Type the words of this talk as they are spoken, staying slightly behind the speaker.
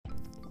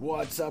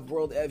What's up,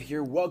 world? Ev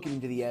here. Welcome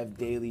to the Ev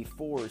Daily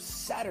for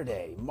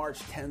Saturday, March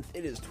 10th.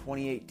 It is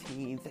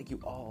 2018. Thank you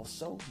all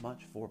so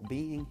much for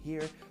being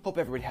here. Hope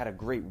everybody had a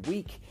great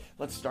week.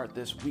 Let's start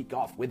this week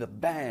off with a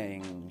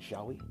bang,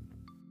 shall we?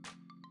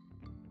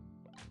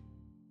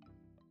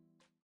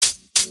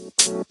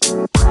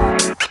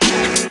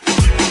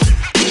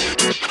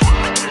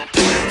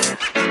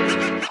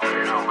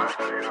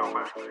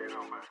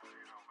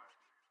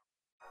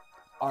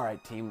 All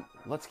right, team,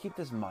 let's keep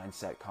this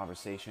mindset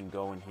conversation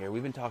going here.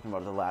 We've been talking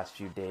about it the last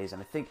few days,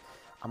 and I think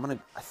we're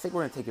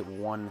gonna take it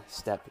one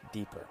step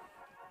deeper.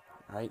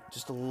 All right,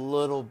 just a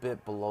little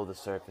bit below the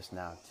surface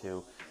now,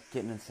 too,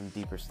 getting in some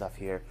deeper stuff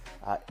here.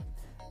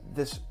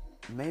 This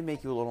may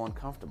make you a little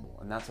uncomfortable,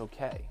 and that's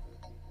okay,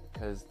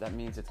 because that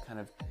means it's kind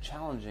of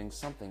challenging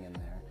something in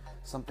there,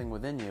 something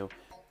within you.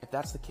 If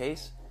that's the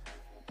case,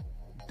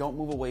 don't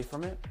move away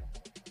from it.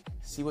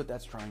 See what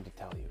that's trying to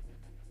tell you,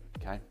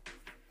 okay?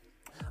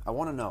 I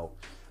want to know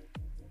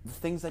the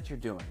things that you're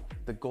doing,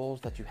 the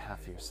goals that you have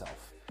for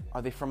yourself.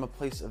 Are they from a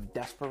place of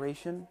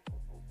desperation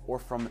or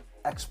from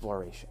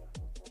exploration?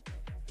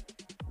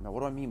 Now,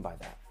 what do I mean by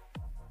that?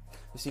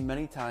 You see,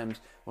 many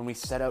times when we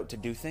set out to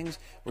do things,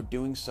 we're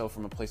doing so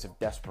from a place of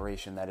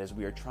desperation. That is,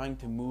 we are trying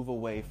to move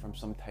away from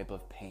some type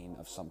of pain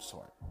of some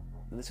sort.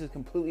 And this is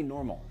completely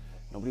normal.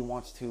 Nobody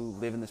wants to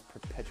live in this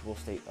perpetual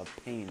state of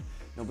pain.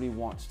 Nobody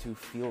wants to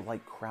feel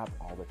like crap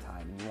all the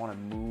time. And you want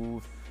to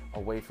move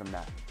away from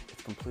that.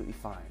 It's completely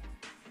fine.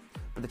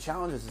 But the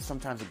challenge is that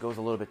sometimes it goes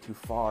a little bit too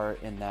far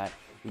in that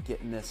we get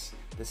in this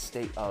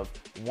state of,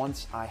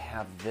 once I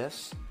have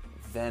this,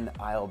 then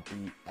I'll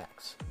be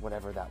X,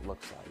 whatever that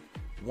looks like.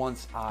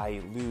 Once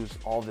I lose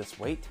all this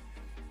weight,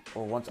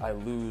 or once I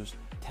lose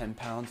 10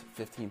 pounds,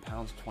 15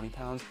 pounds, 20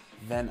 pounds,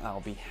 then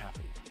I'll be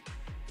happy,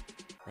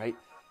 right?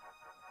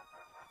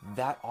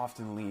 That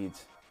often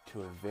leads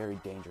to a very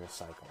dangerous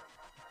cycle,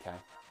 okay?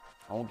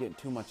 I won't get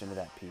too much into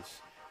that piece,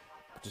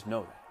 but just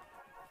know that.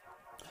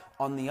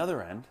 On the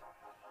other end,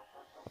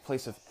 a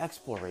place of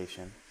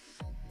exploration,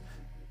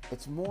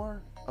 it's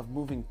more of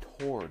moving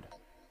toward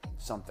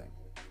something.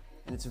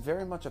 And it's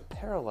very much a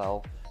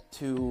parallel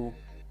to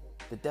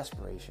the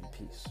desperation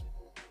piece,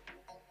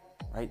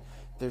 right?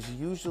 There's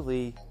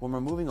usually, when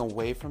we're moving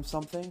away from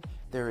something,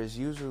 there is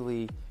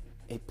usually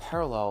a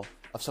parallel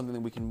of something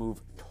that we can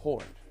move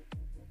toward.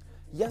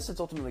 Yes, it's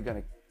ultimately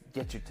going to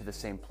get you to the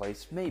same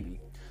place, maybe,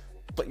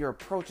 but your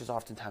approach is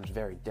oftentimes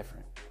very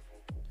different.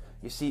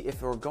 You see,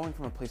 if we're going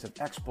from a place of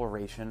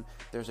exploration,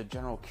 there's a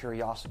general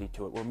curiosity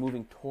to it. We're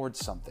moving towards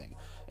something.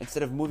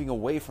 Instead of moving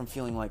away from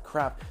feeling like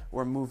crap,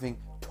 we're moving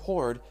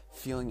toward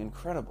feeling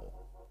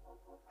incredible.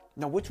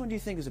 Now, which one do you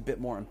think is a bit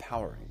more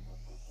empowering,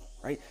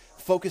 right?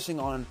 Focusing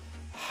on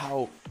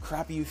how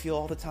crappy you feel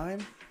all the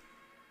time,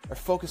 or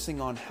focusing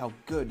on how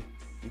good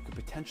you could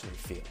potentially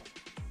feel,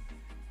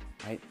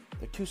 right?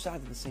 They're two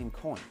sides of the same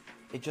coin.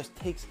 It just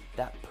takes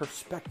that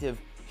perspective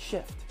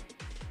shift,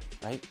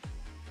 right?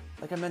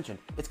 Like I mentioned,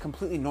 it's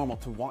completely normal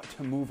to want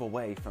to move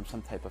away from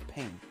some type of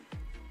pain.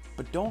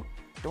 But don't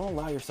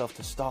allow yourself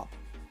to stop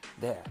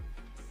there.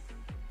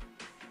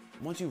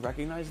 Once you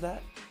recognize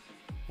that,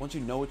 once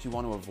you know what you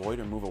want to avoid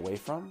or move away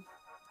from,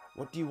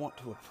 what do you want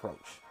to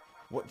approach?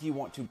 What do you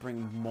want to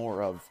bring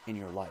more of in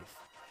your life?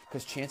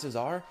 Because chances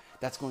are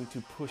that's going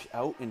to push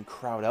out and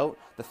crowd out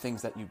the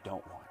things that you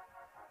don't want,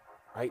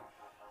 right?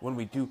 When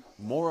we do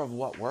more of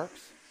what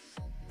works,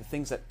 the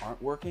things that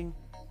aren't working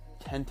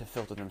tend to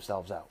filter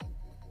themselves out.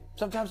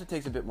 Sometimes it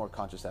takes a bit more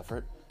conscious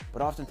effort,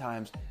 but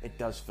oftentimes it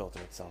does filter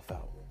itself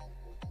out.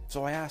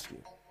 So I ask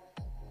you,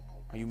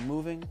 are you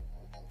moving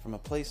from a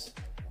place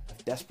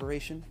of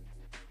desperation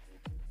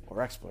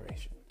or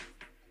exploration?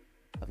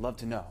 I'd love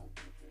to know.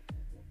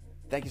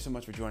 Thank you so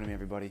much for joining me,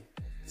 everybody.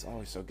 It's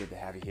always so good to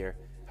have you here.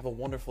 Have a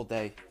wonderful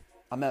day.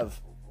 I'm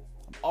Ev.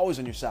 I'm always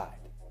on your side.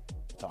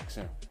 Talk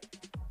soon.